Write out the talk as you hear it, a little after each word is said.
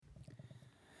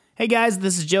Hey guys,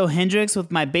 this is Joe Hendricks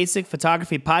with my Basic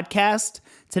Photography Podcast.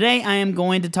 Today I am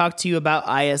going to talk to you about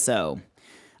ISO.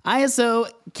 ISO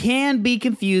can be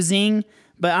confusing,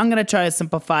 but I'm going to try to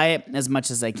simplify it as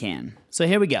much as I can. So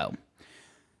here we go.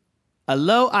 A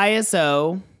low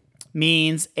ISO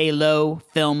means a low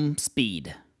film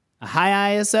speed. A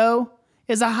high ISO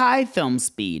is a high film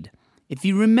speed. If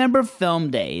you remember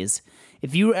film days,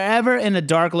 if you were ever in a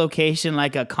dark location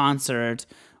like a concert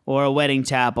or a wedding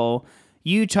chapel,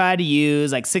 you try to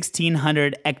use like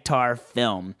 1600 hectare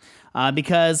film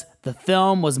because the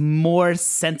film was more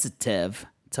sensitive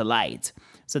to light.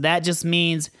 So that just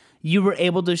means you were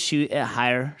able to shoot at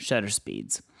higher shutter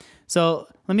speeds. So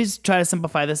let me just try to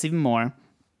simplify this even more.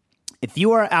 If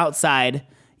you are outside,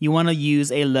 you want to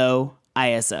use a low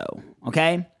ISO,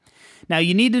 okay? Now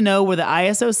you need to know where the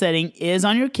ISO setting is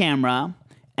on your camera,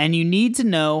 and you need to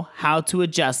know how to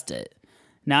adjust it.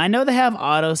 Now I know they have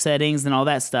auto settings and all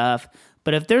that stuff,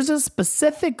 but if there's a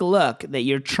specific look that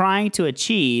you're trying to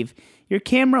achieve, your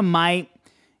camera might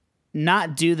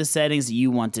not do the settings that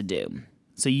you want to do.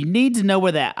 So you need to know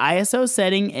where that ISO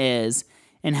setting is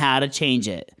and how to change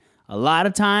it. A lot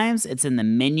of times it's in the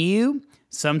menu.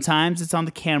 Sometimes it's on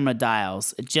the camera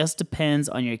dials. It just depends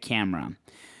on your camera.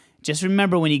 Just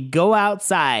remember, when you go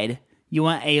outside, you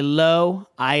want a low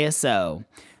ISO.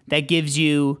 That gives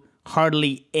you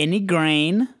hardly any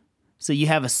grain, so you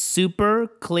have a super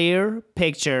clear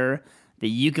picture that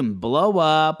you can blow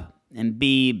up and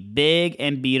be big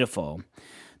and beautiful.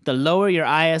 The lower your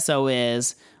ISO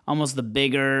is, almost the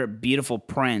bigger, beautiful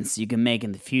prints you can make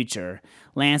in the future.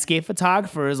 Landscape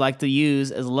photographers like to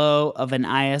use as low of an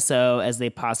ISO as they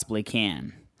possibly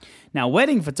can. Now,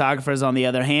 wedding photographers, on the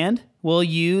other hand, will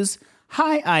use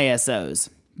high ISOs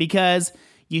because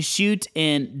you shoot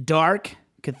in dark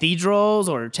cathedrals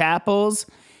or chapels,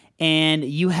 and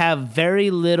you have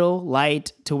very little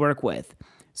light to work with.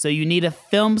 So you need a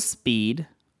film speed,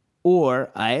 or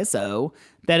ISO,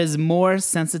 that is more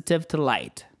sensitive to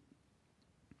light.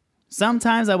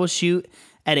 Sometimes I will shoot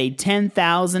at a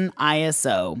 10,000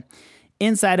 ISO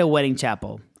inside a wedding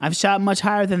chapel. I've shot much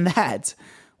higher than that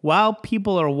while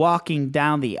people are walking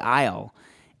down the aisle,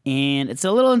 and it's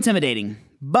a little intimidating,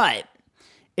 but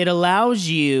it allows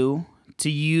you to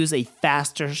use a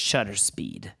faster shutter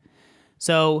speed.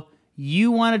 So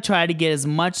you want to try to get as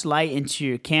much light into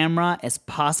your camera as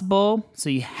possible,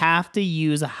 so you have to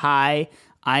use a high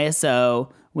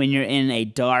ISO when you're in a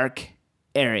dark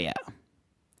area.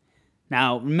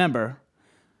 Now remember,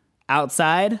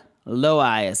 outside, low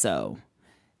ISO.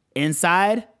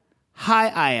 Inside,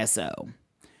 high ISO.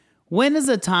 When is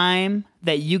a time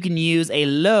that you can use a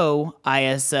low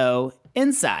ISO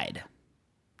inside?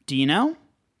 Do you know?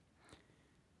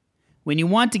 When you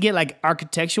want to get like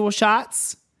architectural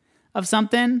shots of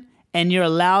something and you're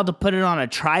allowed to put it on a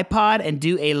tripod and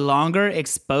do a longer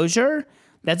exposure,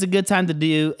 that's a good time to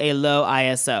do a low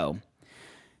ISO.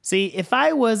 See, if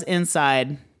I was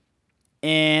inside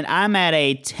and I'm at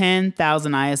a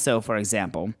 10,000 ISO, for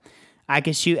example, I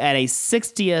could shoot at a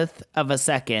 60th of a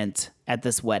second at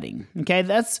this wedding. Okay,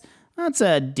 that's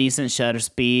a decent shutter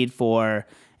speed for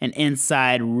an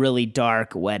inside really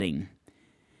dark wedding.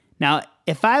 Now,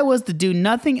 if I was to do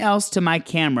nothing else to my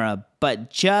camera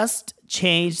but just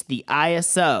change the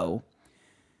ISO,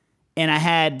 and I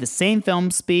had the same film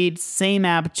speed, same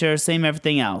aperture, same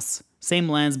everything else, same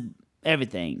lens,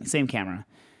 everything, same camera,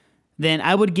 then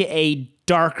I would get a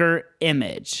darker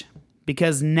image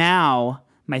because now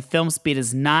my film speed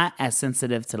is not as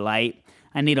sensitive to light.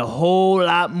 I need a whole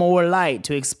lot more light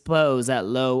to expose at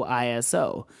low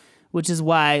ISO, which is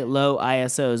why low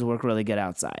ISOs work really good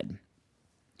outside.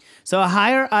 So a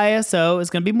higher ISO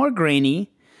is going to be more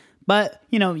grainy, but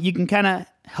you can kind of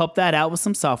help that out with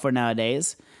some software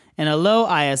nowadays. And a low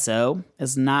ISO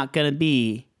is not going to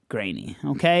be grainy,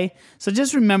 okay? So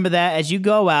just remember that as you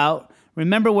go out.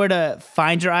 Remember where to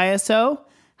find your ISO,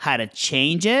 how to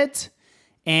change it,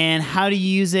 and how to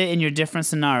use it in your different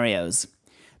scenarios.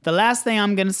 The last thing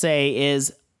I'm going to say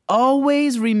is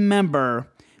always remember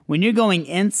when you're going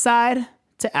inside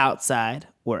to outside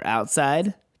or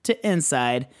outside to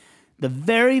inside, the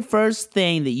very first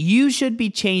thing that you should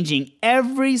be changing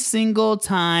every single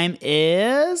time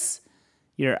is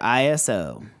your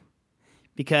ISO.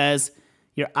 Because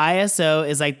your ISO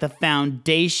is like the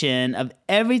foundation of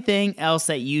everything else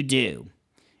that you do.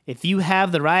 If you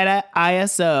have the right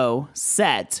ISO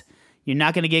set, you're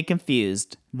not going to get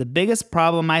confused. The biggest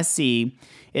problem I see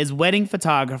is wedding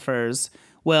photographers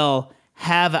will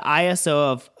have an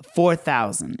ISO of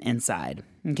 4,000 inside,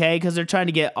 okay? Because they're trying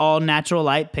to get all natural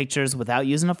light pictures without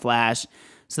using a flash,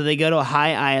 so they go to a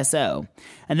high ISO.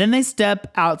 And then they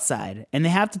step outside, and they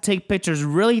have to take pictures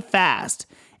really fast,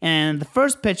 And the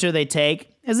first picture they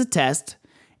take is a test,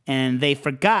 and they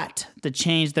forgot to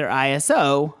change their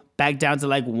ISO back down to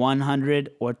like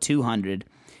 100 or 200.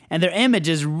 And their image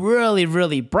is really,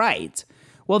 really bright.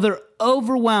 Well, they're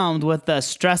overwhelmed with the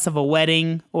stress of a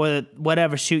wedding or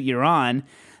whatever shoot you're on,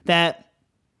 that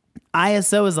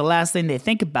ISO is the last thing they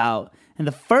think about. And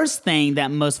the first thing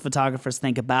that most photographers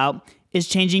think about is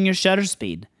changing your shutter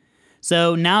speed.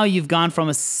 So now you've gone from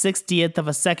a 60th of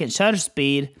a second shutter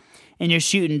speed and you're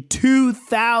shooting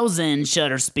 2,000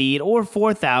 shutter speed or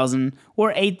 4,000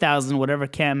 or 8,000, whatever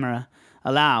camera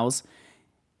allows.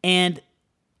 And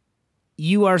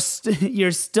you're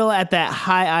still at that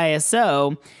high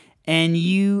ISO and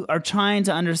you are trying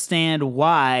to understand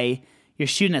why you're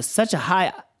shooting at such a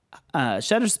high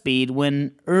shutter speed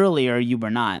when earlier you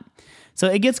were not. So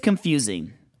it gets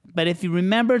confusing. But if you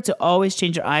remember to always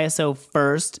change your ISO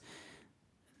first,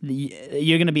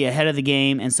 you're going to be ahead of the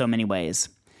game in so many ways.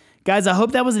 Guys, I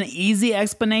hope that was an easy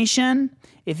explanation.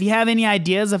 If you have any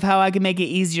ideas of how I can make it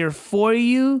easier for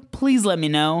you, please let me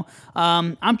know.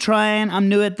 I'm trying. I'm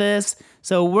new at this.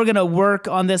 So we're going to work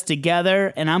on this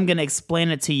together, and I'm going to explain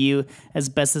it to you as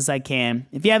best as I can.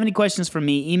 If you have any questions for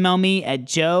me, email me at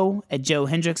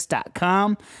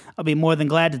joe@joehendricks.com. I'll be more than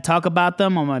glad to talk about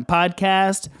them on my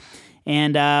podcast.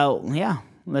 And,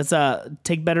 let's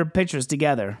take better pictures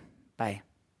together. Bye.